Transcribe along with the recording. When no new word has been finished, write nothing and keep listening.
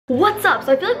What's up?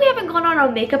 So I feel like we haven't gone on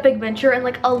a makeup adventure in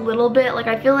like a little bit. Like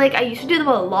I feel like I used to do them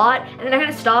a lot and then I kind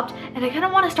of stopped and I kind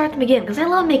of want to start them again because I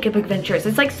love makeup adventures.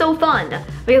 It's like so fun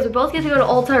because we both get to go to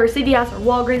Ulta or CVS or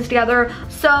Walgreens together.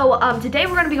 So today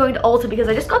we're going to be going to Ulta because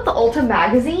I just got the Ulta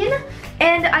magazine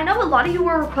and I know a lot of you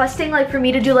were requesting like for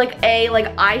me to do like a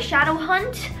eyeshadow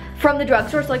hunt from the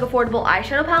drugstore, so like affordable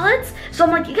eyeshadow palettes. So I'm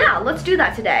like, yeah, let's do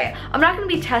that today. I'm not gonna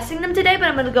be testing them today, but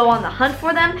I'm gonna go on the hunt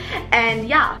for them, and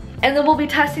yeah. And then we'll be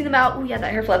testing them out. Oh yeah,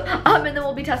 that hair flip. And then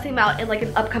we'll be testing them out in like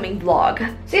an upcoming vlog.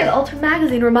 So yeah, the Ulta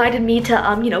magazine reminded me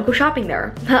to, you know, go shopping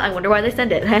there. I wonder why they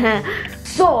send it.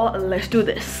 So let's do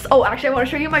this. Oh, actually I wanna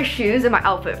show you my shoes and my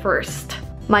outfit first.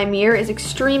 My mirror is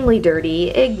extremely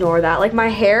dirty. Ignore that. Like my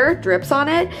hair drips on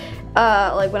it,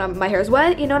 like when my hair's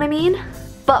wet, you know what I mean?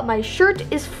 But my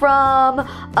shirt is from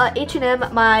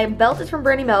H&M, my belt is from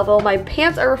Brandy Melville, my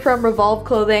pants are from Revolve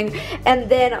Clothing, and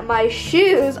then my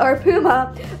shoes are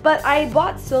Puma. But I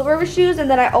bought silver shoes and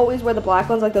then I always wear the black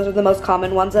ones, like those are the most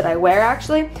common ones that I wear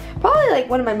actually. Probably like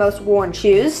one of my most worn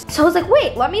shoes. So I was like,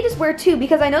 wait, let me just wear two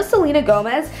because I know Selena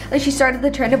Gomez, like she started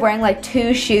the trend of wearing like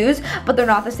two shoes, but they're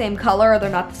not the same color or they're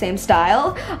not the same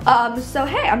style. So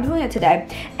hey, I'm doing it today.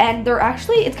 And they're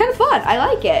actually, it's kind of fun, I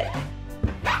like it.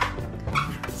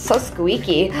 So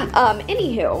squeaky.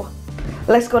 Anywho,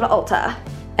 let's go to Ulta.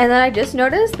 And then I just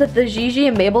noticed that the Gigi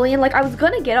and Maybelline, like I was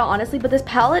gonna get it honestly, but this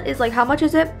palette is like, how much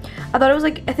is it? I thought it was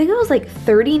like, I think it was like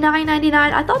 $39.99.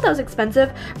 I thought that was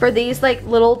expensive for these like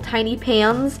little tiny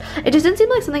pans. It just didn't seem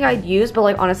like something I'd use, but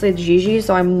like honestly it's Gigi,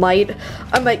 so I might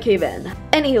cave in.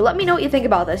 Anywho, let me know what you think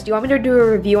about this. Do you want me to do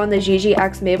a review on the Gigi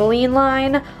X Maybelline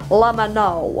line? Let me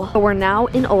know. So we're now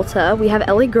in Ulta. We have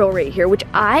LA Girl right here, which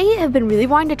I have been really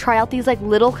wanting to try out these like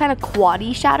little kind of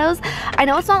quad-y shadows. I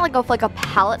know it's not like a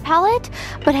palette,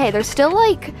 but hey, there's still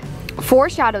like 4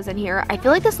 shadows in here. I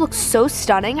feel like this looks so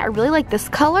stunning. I really like this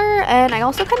color, and I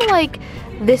also kind of like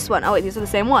this one. Oh wait, these are the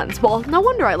same ones. Well, no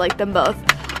wonder I like them both.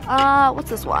 What's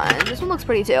this one? This one looks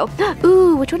pretty too.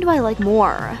 Ooh, which one do I like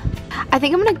more? I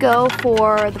think I'm gonna go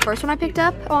for the first one I picked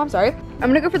up. Oh, I'm sorry. I'm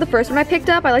gonna go for the first one I picked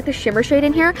up. I like the shimmer shade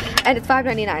in here, and it's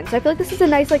 $5.99. So I feel like this is a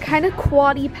nice, like, kind of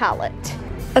quad-y palette.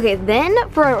 Okay, then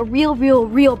for a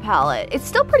real palette. It's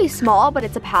still pretty small, but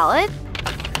it's a palette.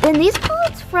 And these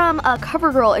palettes from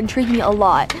CoverGirl intrigue me a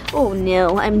lot. Oh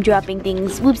no, I'm dropping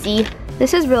things. Whoopsie.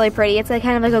 This is really pretty. It's like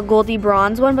kind of like a goldy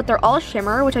bronze one, but they're all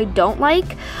shimmer, which I don't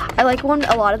like. I like when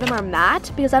a lot of them are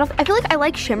matte because I feel like I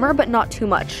like shimmer, but not too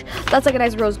much. That's like a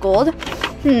nice rose gold.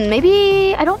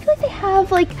 Maybe, I don't feel like they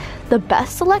have like the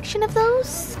best selection of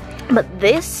those. But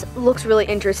this looks really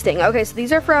interesting. Okay, so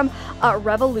these are from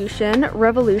Revolution.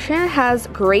 Revolution has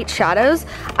great shadows,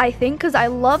 I think, because I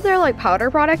love their like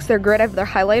powder products. They're great. I have their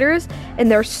highlighters,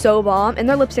 and they're so bomb. And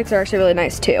their lipsticks are actually really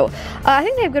nice too. I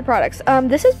think they have good products.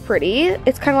 This is pretty.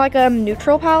 It's kind of like a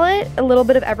neutral palette, a little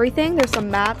bit of everything. There's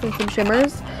some mattes and some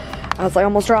shimmers. I was like,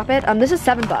 almost drop it. This is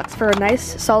 $7 for a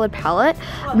nice solid palette.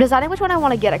 I'm deciding which one I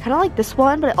want to get. I kind of like this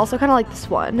one, but I also kind of like this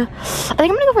one. I think I'm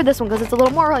gonna go for this one because it's a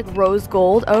little more like rose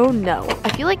gold. Oh no, I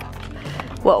feel like,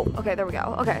 whoa, okay, there we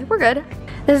go. Okay, we're good.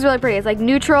 This is really pretty. It's like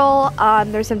neutral,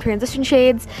 there's some transition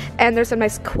shades, and there's some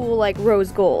nice cool like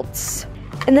rose golds.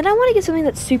 And then I want to get something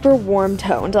that's super warm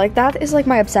toned. Like that is like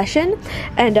my obsession.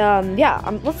 And yeah,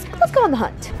 let's go on the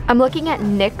hunt. I'm looking at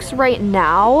NYX right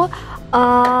now.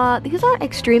 These aren't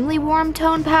extremely warm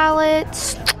tone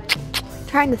palettes.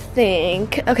 Trying to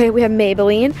think. Okay, we have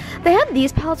Maybelline. They have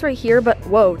these palettes right here, but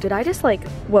whoa, did I just like,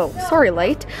 whoa, sorry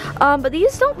light. But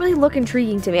these don't really look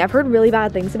intriguing to me. I've heard really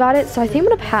bad things about it, so I think I'm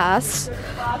gonna pass.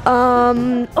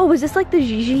 Oh, is this like the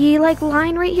Gigi like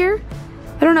line right here?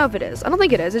 I don't know if it is. I don't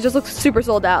think it is. It just looks super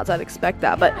sold out, so I'd expect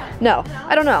that, but no,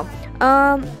 I don't know.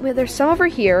 Wait, there's some over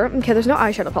here. Okay, there's no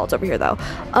eyeshadow palettes over here though.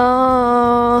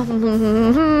 I'm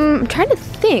trying to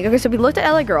think. Okay, so we looked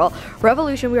at LA Girl.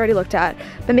 Revolution we already looked at.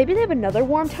 But maybe they have another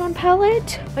warm tone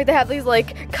palette. Like they have these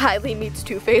like Kylie meets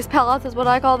Too Faced palettes is what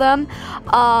I call them.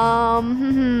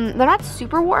 They're not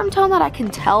super warm tone that I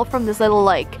can tell from this little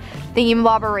like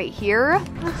thingy-mabobber right here.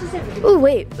 Ooh,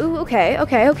 wait. Ooh,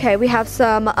 okay. We have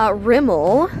some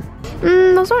Rimmel.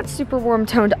 Those aren't super warm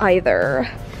toned either.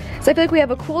 So I feel like we have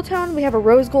a cool tone, we have a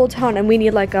rose gold tone, and we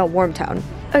need like a warm tone.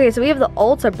 Okay, so we have the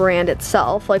Ulta brand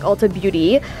itself, like Ulta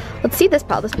Beauty. Let's see this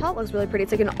palette. This palette looks really pretty.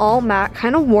 It's like an all matte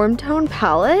kind of warm tone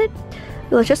palette.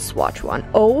 Let's just swatch one.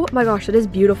 Oh my gosh, it is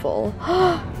beautiful.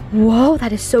 Whoa,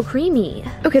 that is so creamy.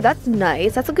 Okay, that's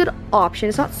nice. That's a good option.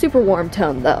 It's not super warm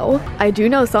tone though. I do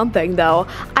know something though.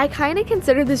 I kind of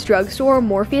consider this drugstore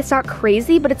Morphe. It's not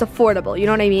crazy, but it's affordable. You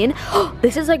know what I mean?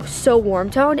 This is like so warm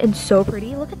toned and so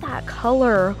pretty. Look at that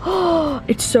color.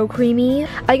 It's so creamy. I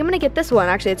think I'm gonna get this one.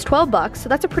 Actually, it's 12 bucks. So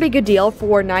that's a pretty good deal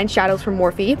for 9 shadows from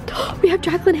Morphe. We have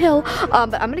Jaclyn Hill.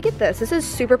 But I'm gonna get this. This is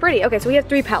super pretty. Okay, so we have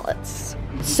 3 palettes.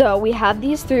 So we have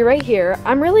these 3 right here.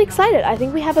 I'm really excited. I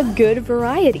think we have a good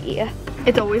variety.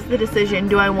 It's always the decision,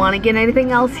 do I want to get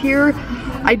anything else here?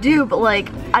 I do, but like,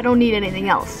 I don't need anything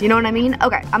else. You know what I mean?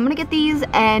 Okay, I'm gonna get these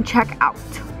and check out.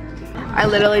 I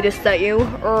literally just set you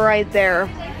right there.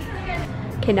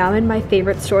 Okay, now I'm in my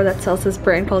favorite store that sells this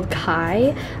brand called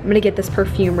Kai. I'm gonna get this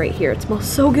perfume right here. It smells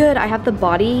so good. I have the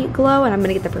body glow and I'm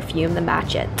gonna get the perfume to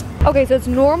match it. Okay, so it's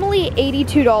normally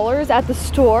 $82 at the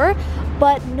store,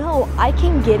 but no, I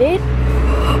can get it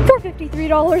for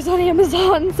 $53 on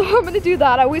Amazon, so I'm gonna do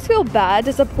that. I always feel bad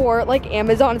to support like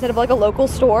Amazon instead of like a local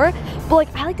store, but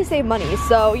like I like to save money,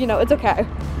 so you know, it's okay.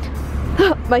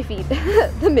 My feet,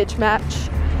 the Mitch match.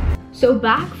 So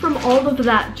back from all of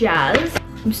that jazz,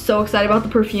 I'm so excited about the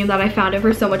perfume that I found it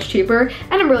for so much cheaper,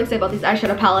 and I'm really excited about these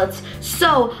eyeshadow palettes.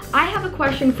 So I have a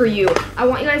question for you. I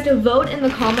want you guys to vote in the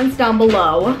comments down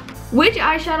below. Which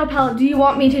eyeshadow palette do you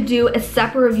want me to do a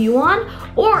separate review on?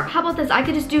 Or how about this, I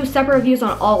could just do separate reviews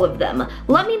on all of them.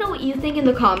 Let me know what you think in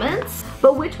the comments.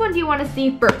 But which one do you want to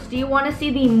see first? Do you want to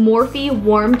see the Morphe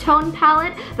Warm Tone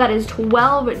palette? That is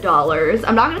 $12.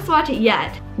 I'm not going to swatch it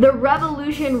yet. The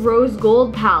Revolution Rose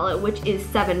Gold palette, which is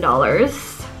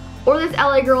 $7. Or this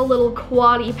LA Girl little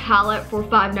quaddy palette for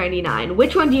 $5.99.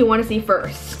 Which one do you want to see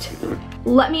first?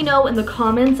 Let me know in the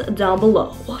comments down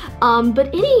below.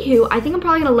 But anywho, I think I'm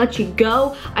probably gonna let you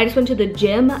go. I just went to the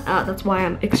gym. That's why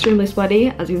I'm extremely sweaty,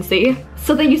 as you can see.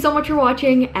 So thank you so much for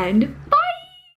watching, and bye!